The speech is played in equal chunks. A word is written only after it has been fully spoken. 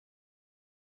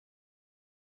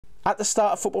At the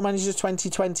start of Football Manager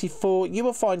 2024, you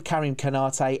will find Karim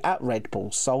Konate at Red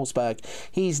Bull Salzburg.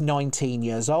 He's 19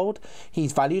 years old.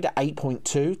 He's valued at 8.2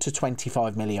 to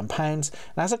 £25 million and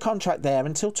has a contract there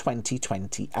until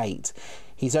 2028.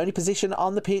 His only position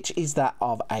on the pitch is that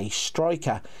of a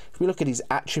striker. If we look at his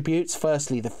attributes,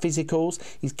 firstly the physicals,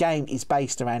 his game is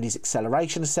based around his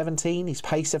acceleration of 17, his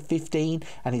pace of 15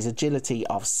 and his agility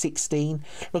of 16.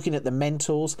 Looking at the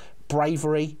mentals,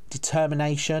 bravery,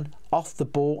 determination, off the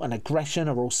ball and aggression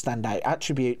are all standout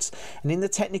attributes. And in the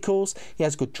technicals, he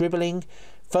has good dribbling,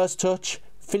 first touch,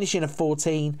 finishing of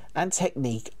 14 and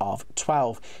technique of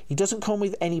 12. He doesn't come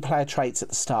with any player traits at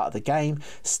the start of the game,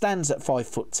 stands at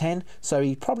 5'10", so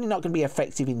he's probably not going to be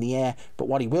effective in the air, but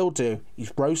what he will do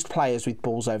is roast players with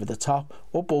balls over the top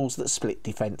or balls that split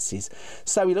defences.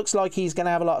 So he looks like he's going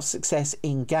to have a lot of success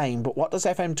in game, but what does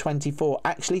FM24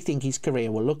 actually think his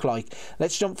career will look like?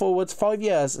 Let's jump forwards 5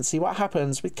 years and see what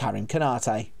happens with Karim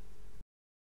Konate.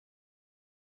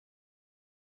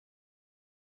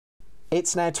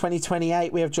 It's now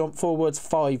 2028, we have jumped forwards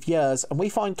 5 years and we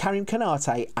find Karim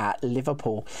Konate at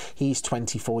Liverpool. He's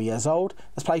 24 years old,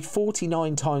 has played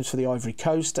 49 times for the Ivory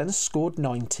Coast and has scored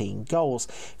 19 goals.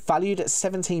 Valued at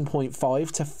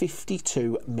 17.5 to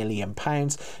 £52 million.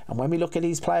 And when we look at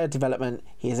his player development,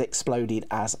 he has exploded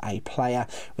as a player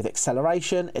with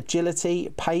acceleration,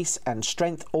 agility, pace and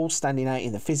strength all standing out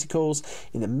in the physicals,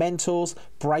 in the mentals,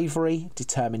 bravery,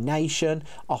 determination,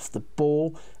 off the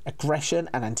ball, aggression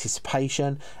and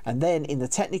anticipation, and then in the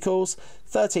technicals,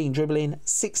 13 dribbling,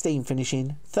 16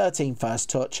 finishing, 13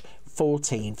 first touch,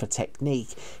 14 for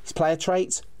technique. His player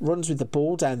traits: runs with the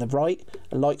ball down the right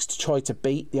and likes to try to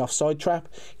beat the offside trap.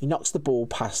 He knocks the ball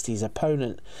past his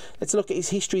opponent. Let's look at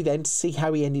his history then to see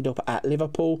how he ended up at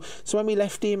Liverpool. So when we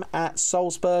left him at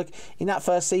Salzburg, in that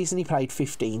first season he played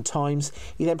 15 times.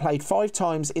 He then played 5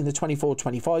 times in the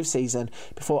 24-25 season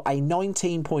before a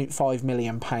 £19.5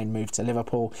 million move to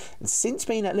Liverpool. And since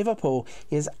being at Liverpool,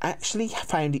 he has actually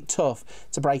found it tough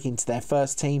to break into their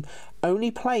first team,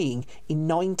 only playing in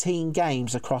 19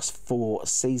 games across 4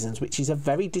 seasons, which is a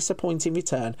very disappointing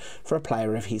return for a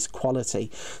player of his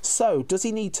quality. So does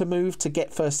he need to move to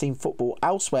get first team football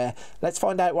elsewhere? Let's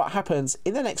find out what happens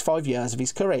in the next 5 years of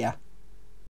his career.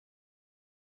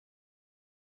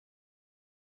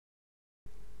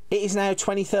 It is now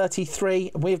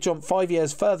 2033 and we have jumped 5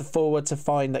 years further forward to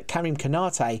find that Karim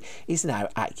Konate is now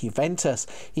at Juventus.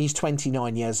 He's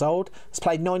 29 years old, has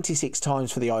played 96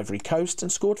 times for the Ivory Coast and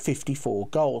scored 54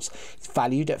 goals. He's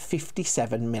valued at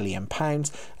 £57 million. And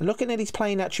looking at his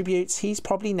playing attributes, he's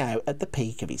probably now at the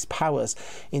peak of his powers.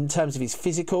 In terms of his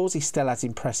physicals, he still has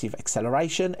impressive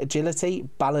acceleration, agility,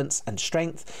 balance and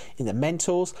strength. In the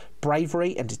mentals,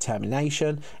 bravery and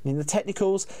determination. And in the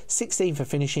technicals, 16 for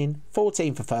finishing,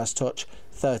 14 for first touch,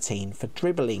 13 for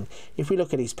dribbling. If we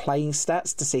look at his playing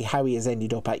stats to see how he has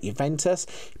ended up at Juventus,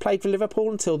 he played for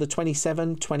Liverpool until the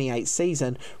 27-28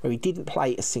 season, where he didn't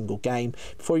play a single game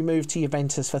before he moved to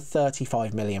Juventus for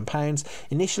 £35 million,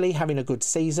 initially having a good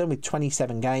season with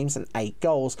 27 games and 8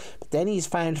 goals, but then he's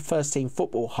found first team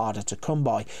football harder to come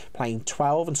by, playing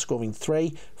 12 and scoring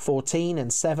 3, 14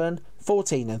 and 7,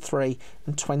 14 and 3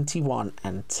 and 21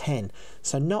 and 10.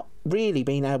 So not really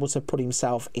being able to put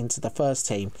himself into the first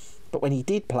team, but when he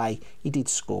did play, he did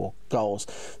score goals.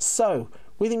 So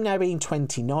with him now being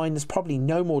 29, there's probably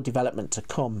no more development to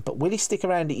come, but will he stick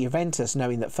around at Juventus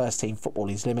knowing that first team football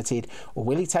is limited, or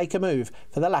will he take a move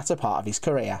for the latter part of his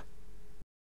career?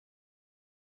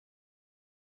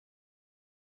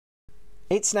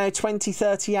 It's now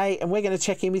 2038 and we're going to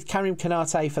check in with Karim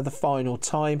Konate for the final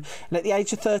time, and at the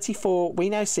age of 34 we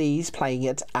now see he's playing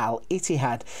at Al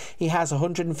Ittihad. He has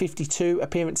 152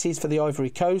 appearances for the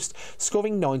Ivory Coast,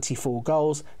 scoring 94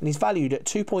 goals, and he's valued at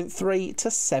 2.3 to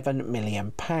 £7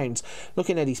 million.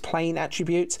 Looking at his playing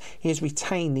attributes, he has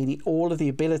retained nearly all of the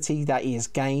ability that he has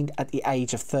gained at the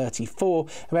age of 34.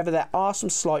 However, there are some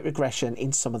slight regression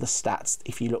in some of the stats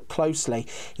if you look closely.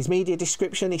 His media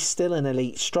description is still an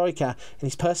elite striker, and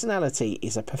his personality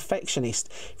is a perfectionist.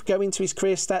 If we go into his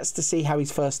career stats to see how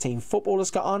his first team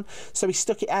footballers got on, so he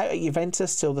stuck it out at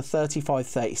Juventus till the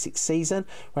 35-36 season,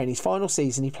 where in his final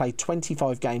season he played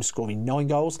 25 games scoring 9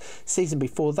 goals. Season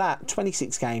before that,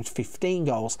 26 games, 15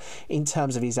 goals. In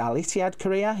terms of his Al Ittihad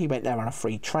career, he went there on a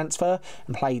free transfer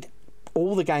and played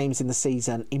all the games in the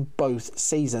season in both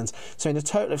seasons. So in a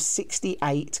total of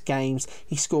 68 games,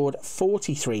 he scored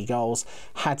 43 goals,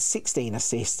 had 16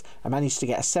 assists, and managed to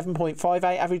get a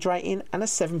 7.58 average rating and a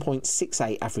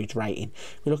 7.68 average rating.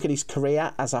 We look at his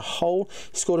career as a whole.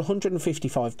 He scored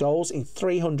 155 goals in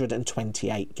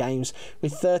 328 games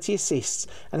with 30 assists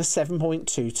and a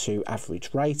 7.22 average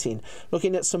rating.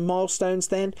 Looking at some milestones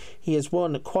then, he has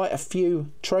won quite a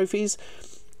few trophies.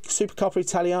 Supercoppa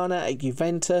Italiana at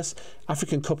Juventus,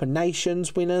 African Cup of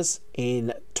Nations winners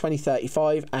in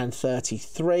 2035 and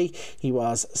 33. He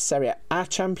was Serie A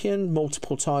champion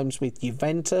multiple times with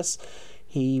Juventus.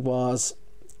 He was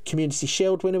Community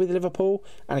Shield winner with Liverpool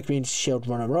and a Community Shield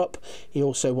runner-up. He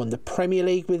also won the Premier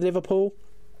League with Liverpool,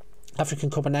 African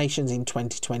Cup of Nations in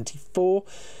 2024,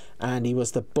 and he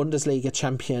was the Bundesliga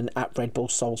champion at Red Bull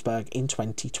Salzburg in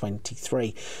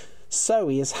 2023. So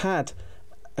he has had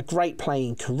a great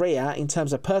playing career. In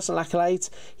terms of personal accolades,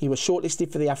 he was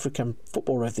shortlisted for the African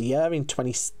Footballer of the Year in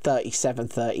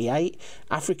 2037-38,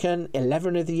 African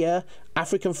 11 of the Year,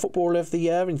 African Footballer of the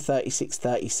Year in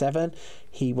 36-37.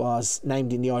 He was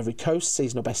named in the Ivory Coast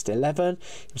Seasonal Best 11.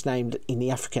 He was named in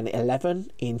the African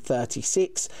 11 in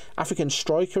 36. African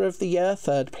Striker of the Year,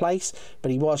 3rd place, but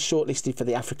he was shortlisted for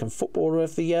the African Footballer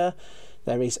of the Year.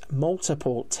 There is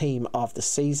multiple Team of the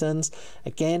Seasons.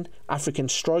 Again, African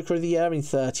Striker of the Year in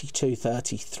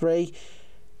 32-33.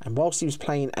 And whilst he was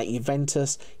playing at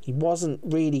Juventus, he wasn't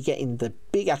really getting the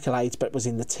big accolades, but was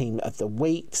in the Team of the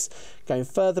Weeks. Going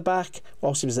further back,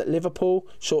 whilst he was at Liverpool,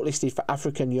 shortlisted for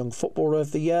African Young Footballer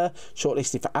of the Year,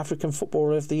 shortlisted for African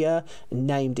Footballer of the Year, and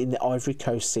named in the Ivory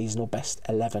Coast Seasonal Best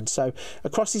 11. So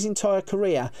across his entire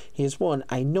career, he has won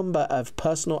a number of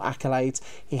personal accolades.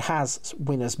 He has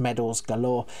winners' medals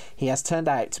galore. He has turned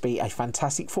out to be a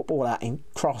fantastic footballer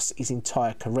across his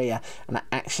entire career, and I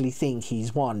actually think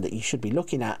he's one that you should be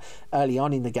looking at early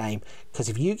on in the game, because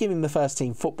if you give him the first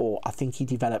team football, I think he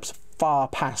develops far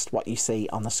past what you see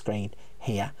on the screen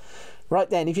here. Right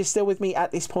then, if you're still with me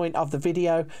at this point of the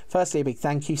video, firstly, a big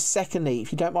thank you. Secondly,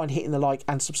 if you don't mind hitting the like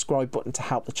and subscribe button to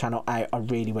help the channel out, I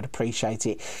really would appreciate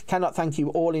it. Cannot thank you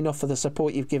all enough for the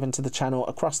support you've given to the channel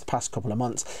across the past couple of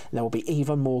months, and there will be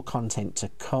even more content to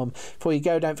come. Before you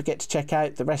go, don't forget to check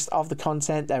out the rest of the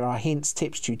content. There are hints,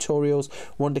 tips, tutorials,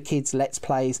 wonderkids, let's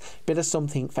plays, bit of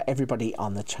something for everybody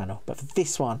on the channel. But for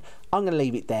this one, I'm going to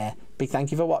leave it there. Big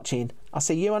thank you for watching. I'll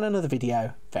see you on another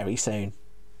video very soon.